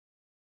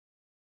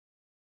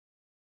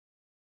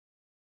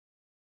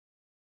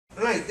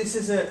Right, this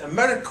is a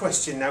merit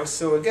question now,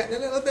 so we're getting a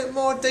little bit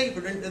more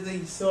deeper into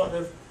the sort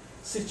of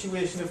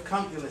situation of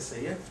calculus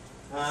here.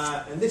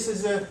 And this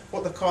is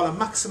what they call a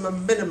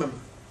maximum minimum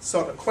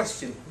sort of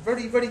question.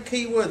 Very, very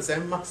key words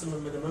then,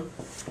 maximum minimum.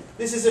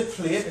 This is a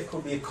plate, it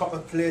could be a copper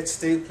plate,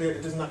 steel plate,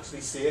 it doesn't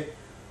actually say it.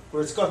 But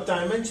it's got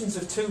dimensions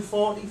of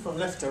 240 from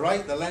left to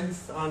right, the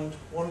length, and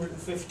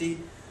 150.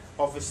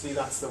 Obviously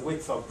that's the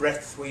width or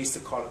breadth, we used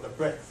to call it the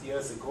breadth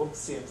years ago,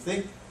 same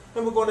thing.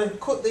 And we're going to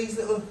cut these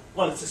little,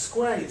 well, it's a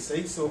square, you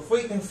see, so if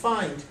we can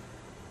find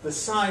the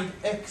side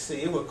x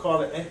here, we'll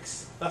call it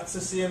x. That's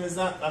the same as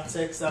that, that's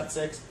x, that's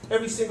x.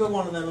 Every single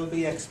one of them will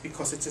be x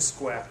because it's a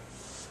square.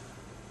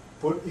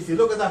 But if you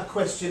look at that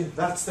question,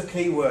 that's the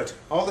key word.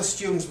 All the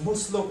students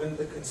must look and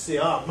say,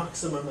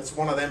 maximum, it's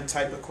one of them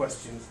type of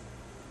questions.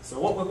 So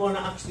what we're going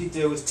to actually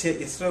do is take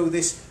you through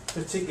this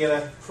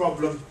particular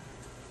problem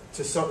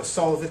to sort of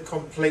solve it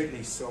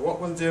completely. So what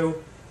we'll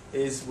do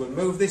is we'll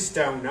move this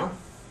down now.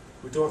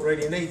 We don't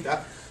really need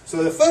that.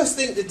 So the first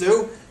thing to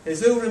do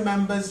is, who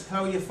remembers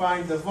how you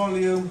find the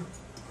volume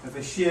of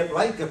a shape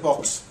like a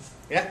box?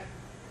 Yeah?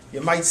 You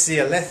might see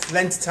a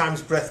length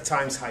times breadth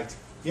times height.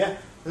 Yeah?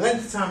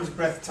 Length times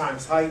breadth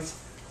times height,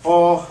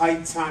 or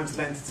height times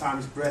length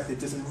times breadth. It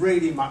doesn't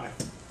really matter.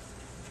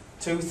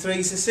 2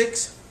 3s are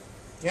 6.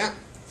 Yeah?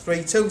 3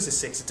 2s are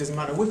 6. It doesn't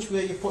matter which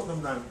way you put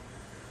them round.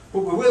 But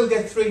we will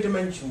get 3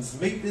 dimensions.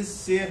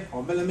 Metres here,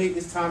 or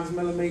millimetres times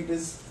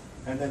millimetres,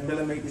 and then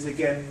millimetres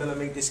again,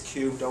 millimetres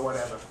cubed or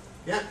whatever.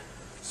 Yeah?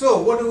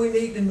 So what do we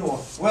need to know?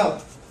 Well,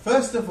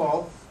 first of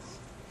all,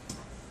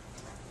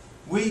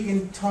 we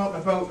can talk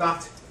about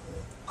that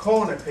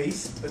corner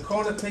piece. The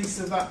corner piece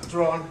of that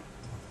drawn,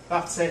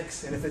 that's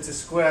x, and if it's a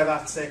square,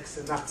 that's x,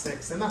 and that's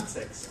x, and that's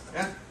x.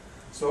 Yeah?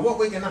 So what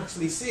we can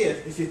actually see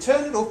it, if you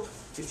turn it up,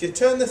 if you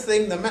turn the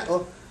thing, the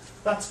metal,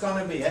 that's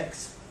going to be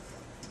x.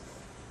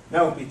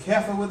 Now be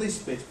careful with this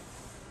bit,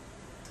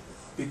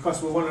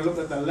 because we want to look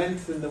at the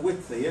length and the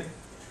width here.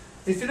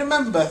 If you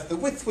remember, the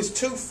width was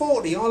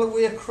 240 all the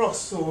way across,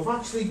 so we've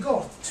actually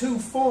got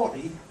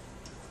 240,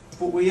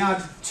 but we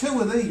had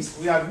 2 of these.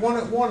 We had one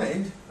at one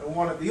end and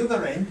one at the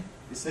other end,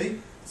 you see.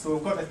 So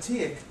we've got to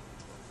take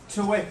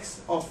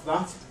 2x off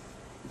that,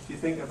 if you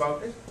think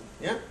about it.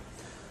 Yeah.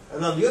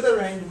 And on the other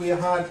end we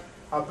had,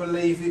 I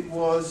believe it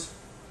was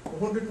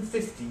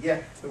 150,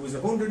 yeah, it was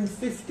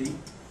 150,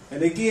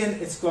 and again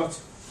it's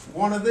got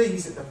one of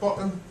these at the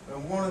bottom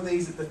and one of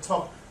these at the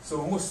top,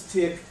 so we must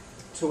take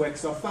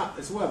 2x off that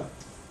as well.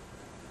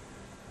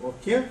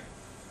 Okay.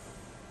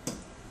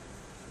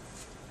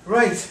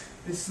 Right,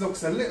 this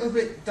looks a little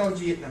bit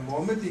dodgy at the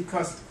moment,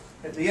 because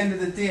at the end of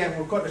the day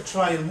we've got to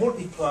try and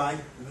multiply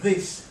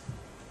this.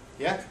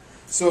 Yeah.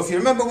 So if you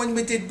remember when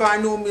we did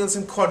binomials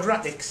and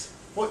quadratics,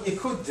 what you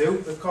could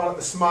do, they call it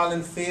the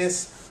smiling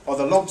face or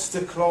the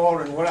lobster claw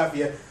and whatever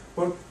you.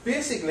 But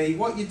basically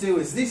what you do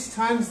is this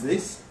times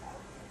this,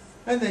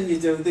 and then you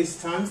do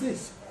this times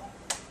this.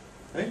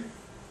 Right?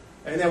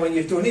 And then when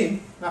you've done in,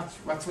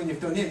 that's when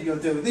you've done in, you'll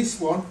do this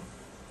one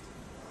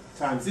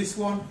times this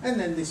one, and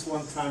then this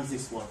one times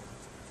this one.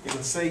 You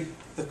can see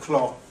the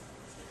claw.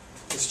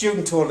 The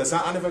student told us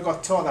that. I never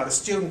got taught that. A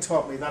student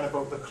taught me that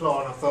about the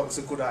claw, and I thought it was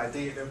a good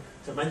idea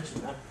to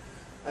mention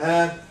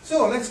that.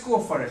 So let's go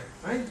for it.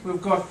 Right?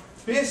 We've got,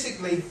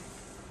 basically,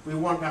 we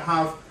want to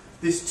have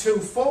this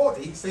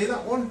 240, see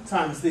that one,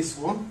 times this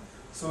one.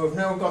 So we've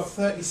now got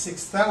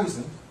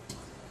 36,000.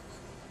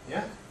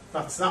 Yeah,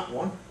 that's that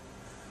one.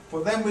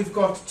 But then we've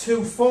got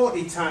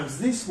 240 times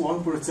this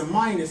one, but it's a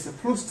minus. A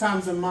plus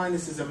times a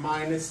minus is a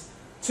minus.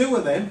 2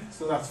 of them,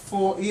 so that's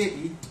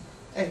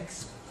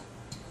 480x.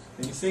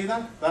 Can you see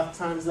that? That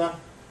times that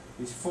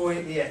is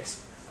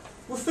 480x.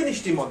 We've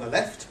finished him on the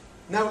left.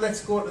 Now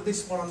let's go to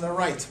this one on the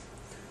right.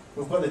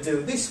 We've got to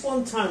do this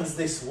one times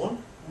this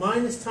one.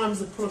 Minus times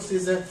the plus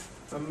is a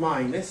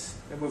minus.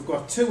 And we've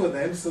got 2 of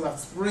them, so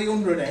that's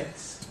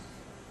 300x.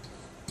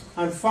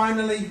 And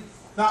finally,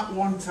 that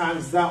one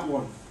times that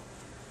one.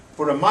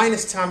 But a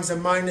minus times a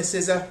minus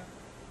is a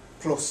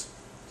plus.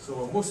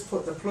 So we must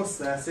put the plus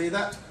there, see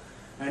that?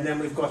 And then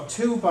we've got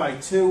 2 by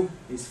 2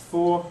 is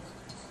 4.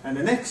 And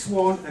the next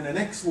one and the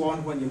next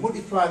one, when you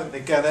multiply them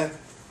together,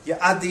 you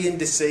add the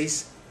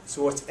indices,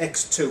 so it's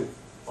x2,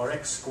 or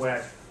x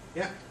squared.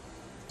 Yeah?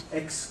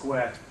 X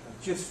squared.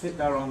 And just fit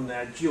that on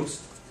there,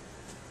 just.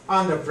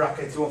 And a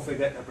bracket, don't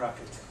forget the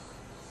bracket.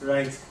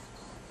 Right.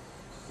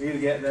 You'll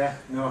get there.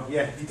 No,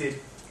 yeah, you did.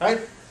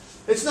 Right?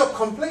 It's not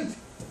complete.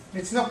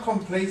 It's not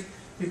complete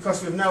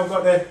because we've now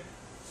got to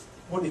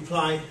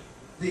multiply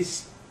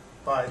this,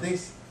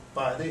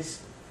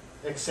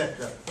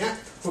 etc. Yeah?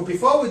 But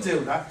before we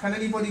do that, can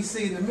anybody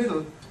see in the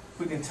middle,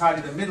 we can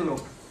tidy the middle up?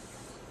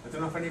 I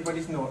don't know if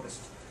anybody's noticed.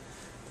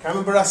 Can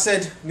remember I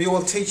said my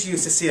old teacher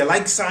used to say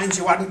like signs,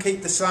 you hadn't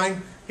keep the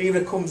sign. Here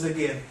it comes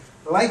again.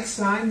 Like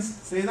signs,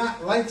 see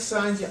that? Like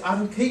signs, you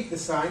hadn't keep the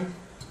sign.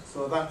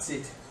 So that's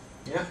it.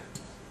 Yeah?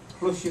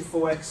 Plus your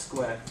 4x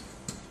squared.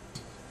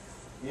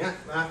 Yeah,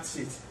 that's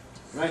it.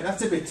 Right,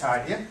 that's a bit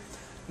tidier.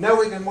 Now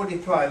we can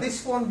multiply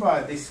this one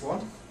by this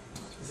one.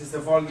 This is the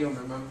volume,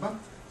 remember?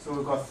 So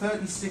we've got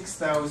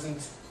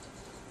 36,000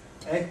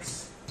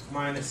 x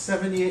minus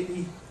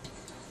 780,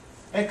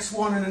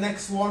 x1 and an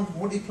x1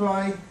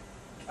 multiply,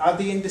 add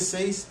the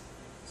indices,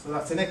 so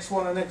that's an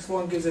x1 and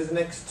x1 gives us an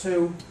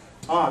x2.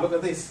 Look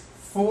at this,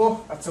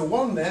 4, that's a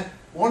 1 there,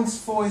 1's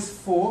 4 is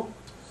 4,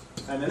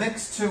 and an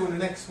x2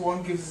 and an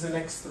x1 gives us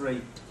an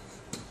x3.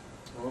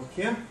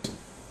 Okay,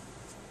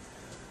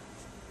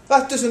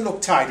 that doesn't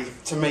look tidy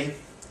to me.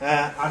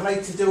 I'd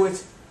like to do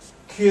it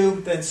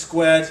cubed, then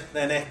squared,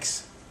 then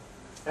x.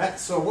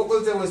 So what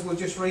we'll do is we'll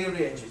just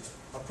rearrange it.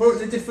 I'll put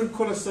it in a different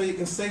colour so you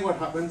can see what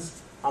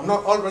happens. I'm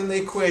not altering the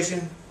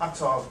equation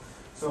at all.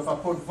 So if I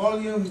put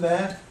volume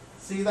there,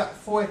 see that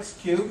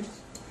 4x cubed?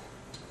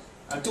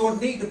 I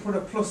don't need to put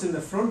a plus in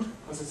the front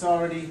because it's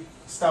already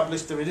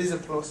established that it is a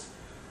plus.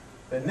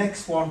 The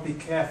next one, be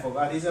careful,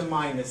 that is a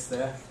minus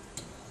there.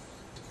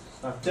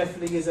 That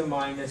definitely is a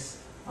minus.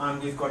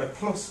 And we've got a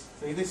plus.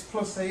 See this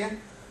plus here?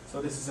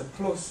 So this is a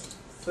plus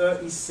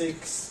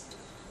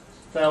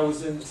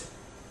 36,000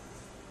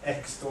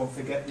 x, don't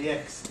forget the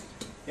x.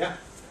 Yeah.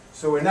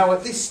 So we're now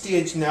at this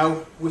stage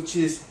now, which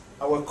is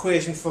our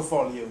equation for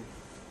volume.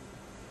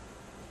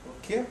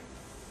 Okay.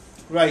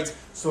 Right.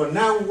 So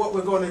now what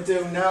we're going to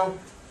do now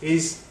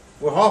is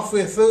we're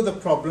halfway through the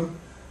problem.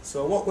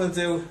 So what we'll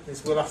do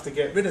is we'll have to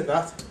get rid of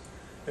that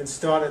and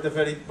start at the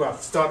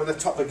start at the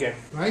top again.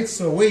 Right.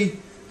 So we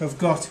have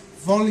got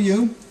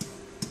volume.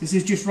 This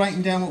is just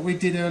writing down what we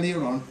did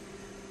earlier on.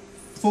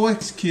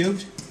 4x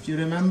cubed, do you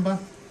remember?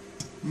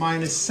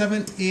 Minus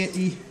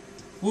 780,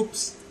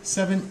 whoops,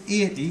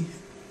 780,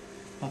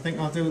 I think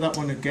I'll do that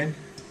one again.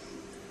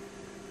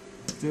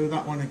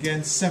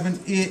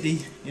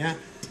 780, yeah,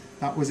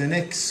 that was an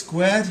x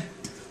squared,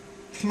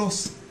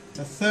 plus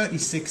a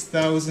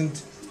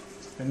 36,000,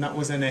 and that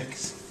was an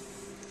x.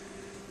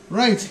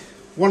 Right,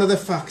 one of the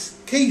facts,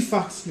 key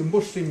facts you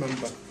must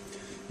remember.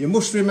 You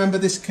must remember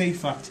this key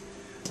fact.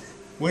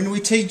 When we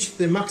teach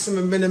the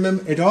maximum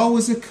minimum, it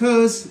always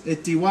occurs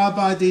at dy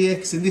by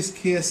dx, in this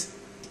case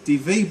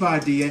dv by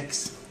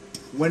dx,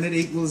 when it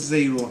equals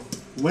 0.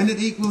 When it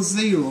equals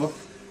 0,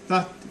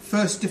 that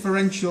first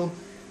differential,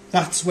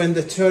 that's when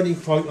the turning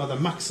point or the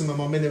maximum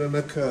or minimum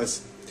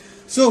occurs.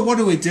 So what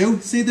do?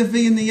 See the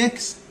v and the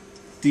x?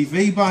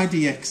 dv by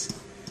dx.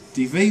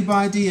 dv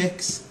by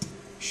dx,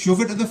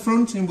 shove it to the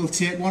front and we'll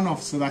take one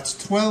off. So that's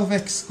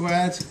 12x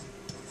squared.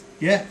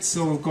 Yeah,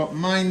 so we've got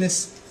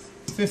minus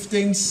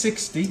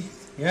 1560,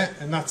 yeah,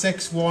 and that's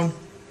x1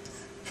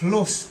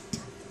 plus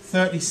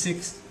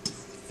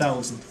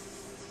 36,000.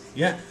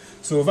 Yeah,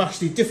 so we've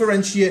actually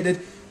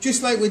differentiated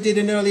just like we did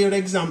in earlier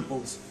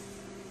examples.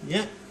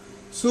 Yeah,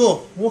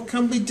 so what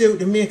can we do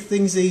to make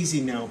things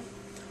easy now?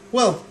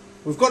 Well,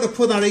 we've got to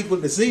put that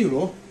equal to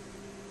 0.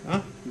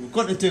 We've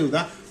got to do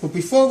that, but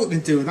before we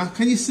can do that,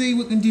 can you see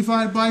we can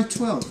divide by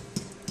 12?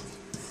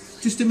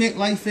 Just to make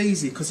life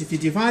easy, because if you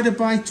divide it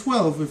by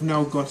 12, we've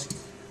now got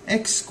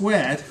x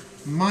squared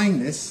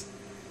minus,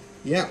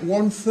 yeah,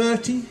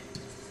 130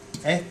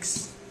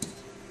 x,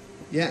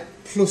 yeah,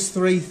 plus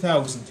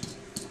 3,000,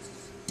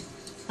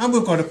 and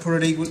we've got to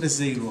put it equal to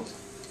 0.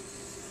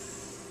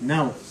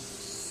 Now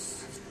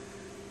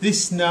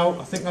this now,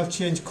 I think I'll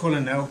change colour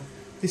now.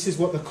 This is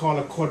what they call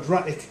a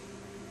quadratic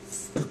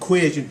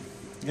equation.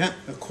 Yeah,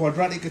 a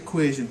quadratic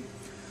equation.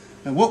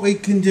 And what we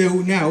can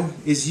do now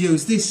is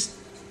use this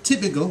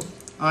typical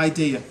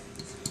idea.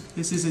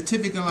 This is a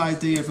typical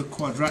idea of a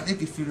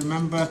quadratic, if you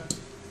remember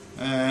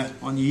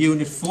on your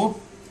unit 4.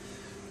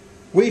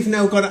 We've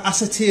now got to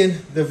ascertain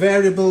the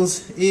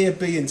variables a,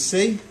 b and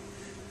c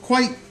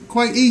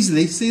quite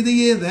easily. See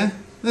the a there?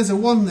 There's a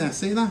 1 there,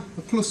 see that?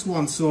 A plus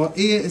 1, so a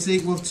is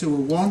equal to a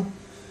 1.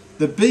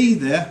 The b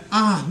there,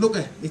 look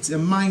at it, it's a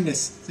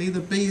minus. See, the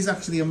b is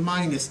actually a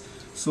minus.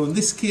 So in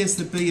this case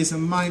the b is a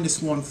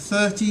minus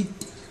 130.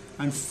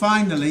 And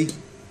finally,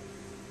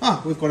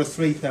 we've got a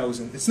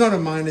 3,000. It's not a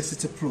minus,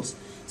 it's a plus.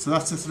 So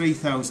that's a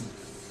 3,000.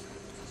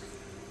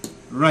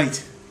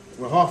 Right,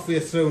 we're halfway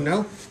through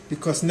now,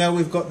 because now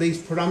we've got these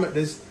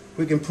parameters,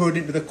 we can put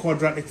it into the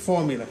quadratic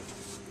formula.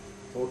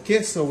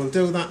 Okay, so we'll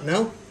do that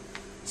now.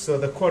 So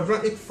the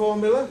quadratic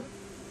formula,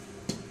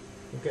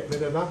 we'll get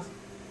rid of that.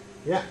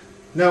 Yeah.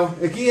 Now,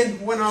 again,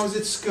 when I was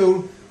at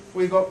school,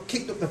 we got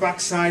kicked up the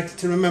backside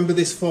to remember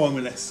this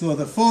formula. So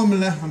the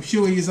formula, I'm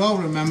sure you all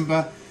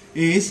remember,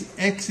 is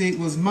x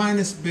equals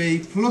minus b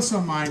plus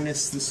or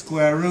minus the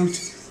square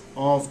root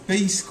of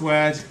b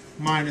squared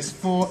minus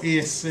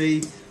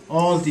 4ac,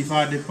 all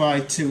divided by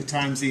 2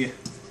 times a.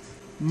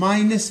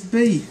 Minus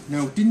b.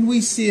 Now, didn't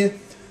we say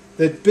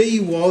that b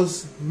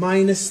was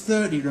minus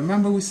 30?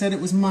 Remember we said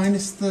it was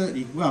minus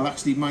 30. Well,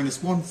 actually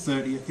minus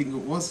 130 I think it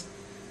was.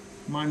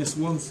 Minus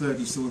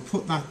 130. So we'll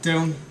put that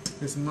down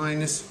as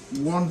minus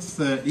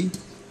 130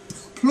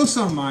 plus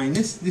or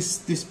minus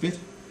this bit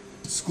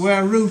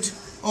square root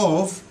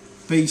of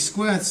b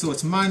squared. So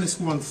it's minus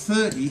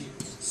 130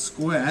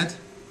 squared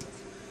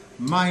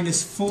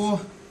minus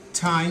 4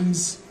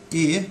 times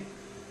a.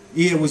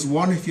 A was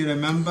 1 if you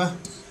remember,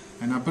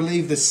 and I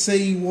believe the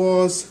c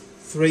was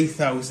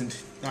 3,000.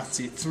 That's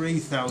it,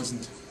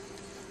 3,000.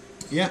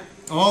 Yeah,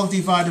 all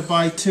divided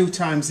by 2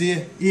 times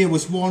a. A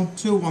was 1,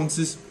 2 ones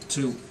is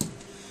 2.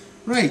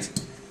 Right,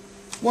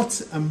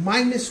 what's a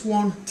minus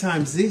 1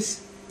 times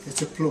this?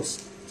 It's a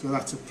plus. So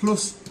that's a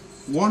plus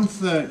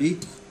 130,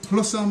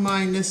 plus or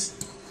minus.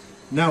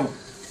 Now,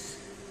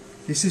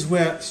 this is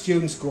where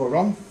students go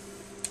wrong.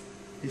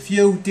 If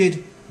you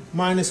did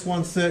minus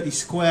 130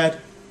 squared,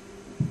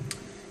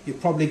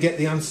 you'd probably get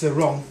the answer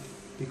wrong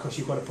because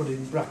you've got to put it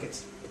in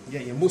brackets.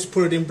 Yeah, you must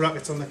put it in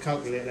brackets on the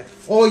calculator.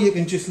 Or you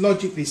can just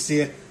logically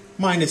say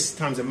minus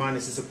times a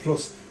minus is a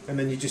plus, and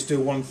then you just do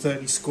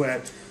 130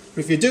 squared.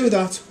 But if you do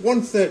that,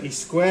 130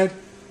 squared,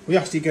 we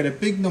actually get a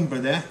big number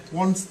there,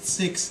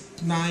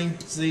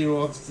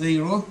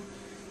 16900,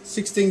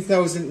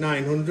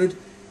 16,900.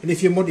 And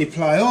if you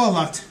multiply all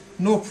that,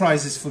 no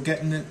prizes for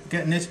getting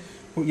it,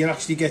 but you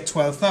actually get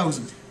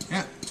 12,000.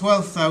 Yeah,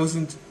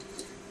 12,000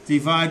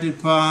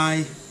 divided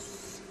by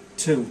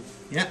 2.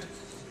 Yeah.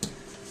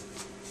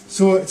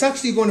 So it's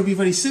actually going to be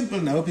very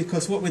simple now,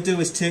 because what we do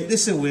is take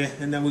this away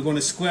and then we're going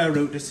to square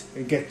root it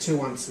and get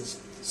 2 answers.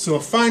 So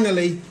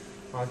finally,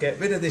 I'll get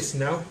rid of this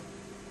now.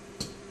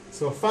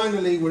 So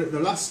finally, we're at the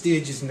last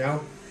stages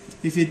now.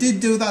 If you did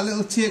do that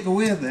little take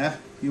away there,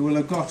 you will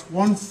have got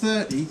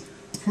 130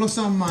 plus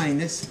or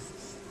minus,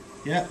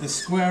 yeah, the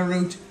square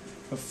root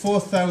of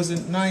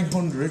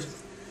 4,900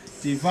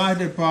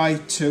 divided by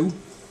 2,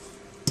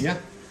 yeah,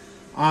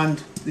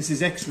 and this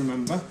is x,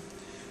 remember.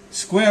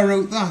 Square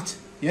root that,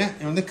 yeah,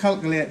 on the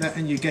calculator,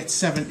 and you get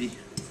 70,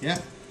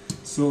 yeah.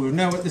 So we're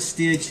now at the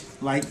stage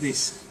like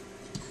this.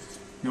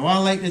 Now I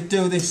like to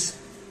do this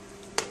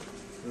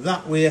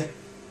that way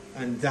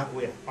and that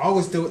way. I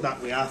always do it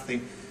that way, I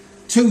think.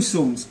 2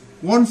 sums.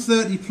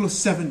 130 plus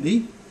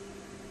 70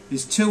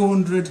 is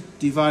 200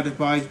 divided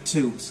by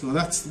 2. So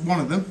that's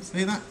one of them.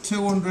 See that?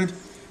 200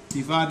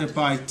 divided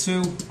by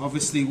 2,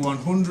 obviously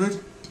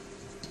 100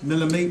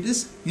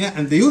 millimeters. Yeah,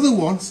 and the other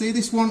one, see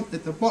this one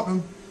at the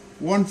bottom,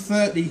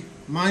 130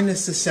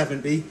 minus the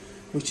 70,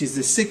 which is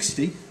the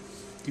 60,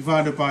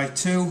 divided by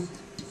 2,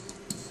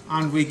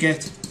 and we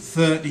get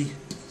 30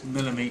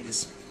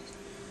 millimeters.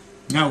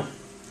 Now,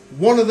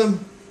 one of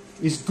them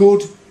is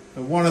good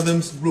and one of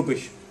them's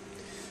rubbish,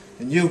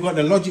 and you've got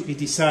to logically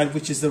decide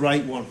which is the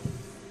right one.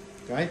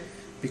 Okay?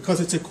 Because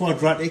it's a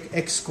quadratic,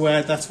 x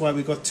squared, that's why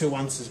we got 2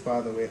 answers,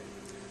 by the way.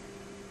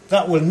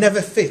 That will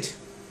never fit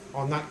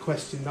on that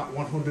question, that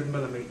 100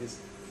 millimeters.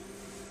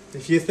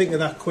 If you think of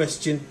that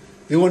question,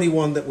 the only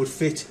one that would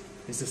fit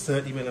is the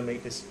 30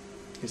 millimeters.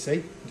 You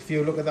see, if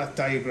you look at that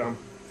diagram,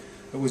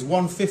 it was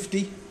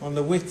 150 on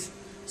the width,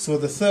 so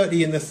the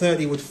 30 and the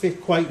 30 would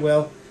fit quite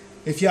well.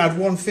 If you had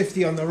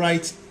 150 on the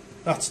right,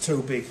 that's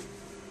too big.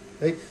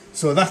 Okay?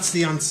 So that's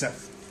the answer.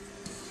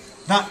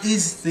 That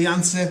is the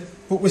answer,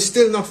 but we're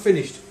still not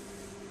finished.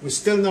 We're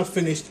still not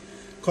finished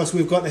because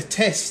we've got a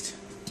test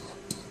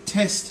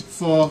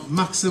for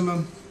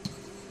maximum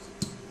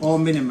or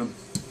minimum.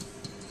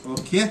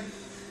 Okay?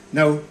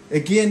 Now,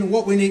 again,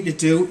 what we need to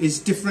do is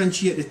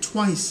differentiate it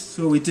twice.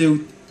 So we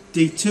do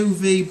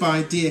d2v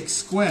by dx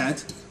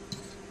squared,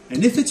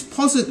 and if it's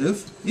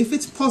positive,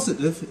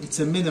 it's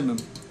a minimum.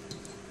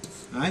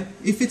 Right?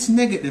 If it's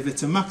negative,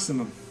 it's a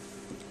maximum.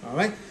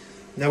 Alright?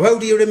 Now, how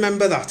do you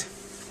remember that?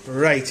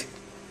 Right.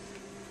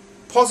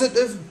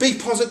 Positive, be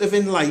positive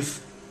in life,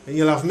 and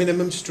you'll have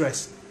minimum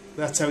stress.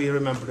 That's how you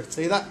remember it.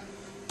 See that?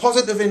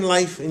 Positive in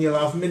life, and you'll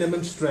have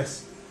minimum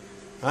stress.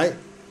 Right?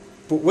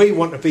 But we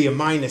want to be a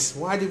minus.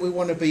 Why do we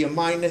want to be a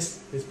minus?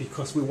 It's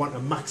because we want a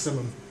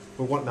maximum.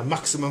 We want the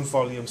maximum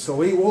volume. So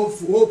we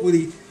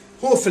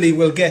hopefully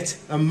we'll get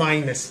a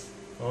minus.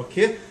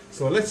 Okay?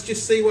 So let's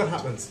just see what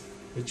happens.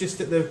 We're just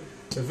at the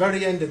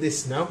very end of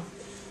this now.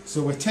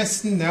 So we're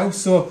testing now.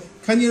 So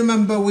can you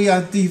remember we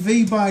had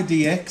dv by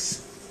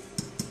dx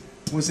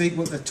was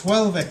equal to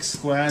 12x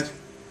squared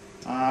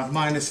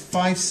minus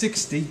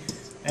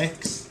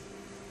 560x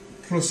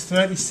plus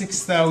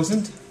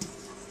 36,000.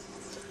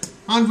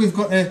 And we've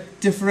got to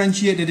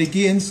differentiate it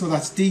again, so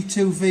that's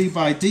d2v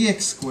by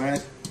dx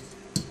squared.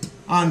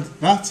 And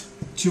that,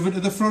 shove it to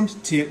the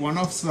front, take one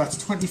off, so that's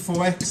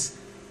 24x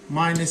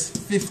minus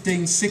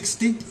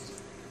 1560.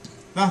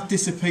 That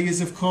disappears,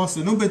 of course,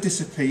 the number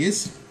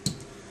disappears.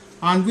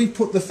 And we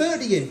put the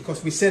 30 in,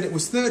 because we said it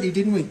was 30,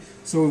 didn't we?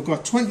 So we've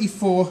got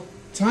 24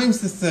 times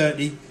the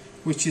 30,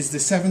 which is the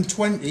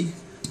 720,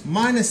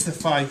 minus the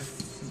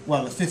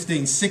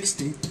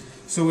 1560.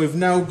 So we've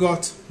now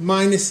got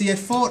minus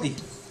 840.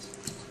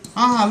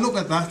 Ah, look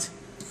at that.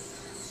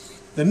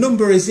 The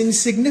number is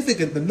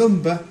insignificant, the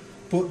number,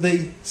 but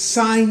the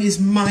sign is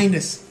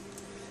minus.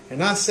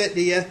 And I said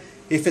to you,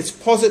 if it's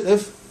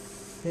positive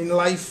in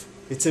life,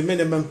 it's a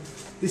minimum.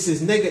 This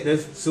is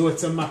negative, so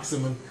it's a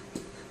maximum.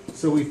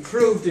 So we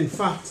proved, in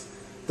fact,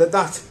 that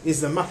that is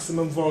the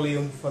maximum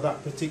volume for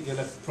that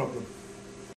particular problem.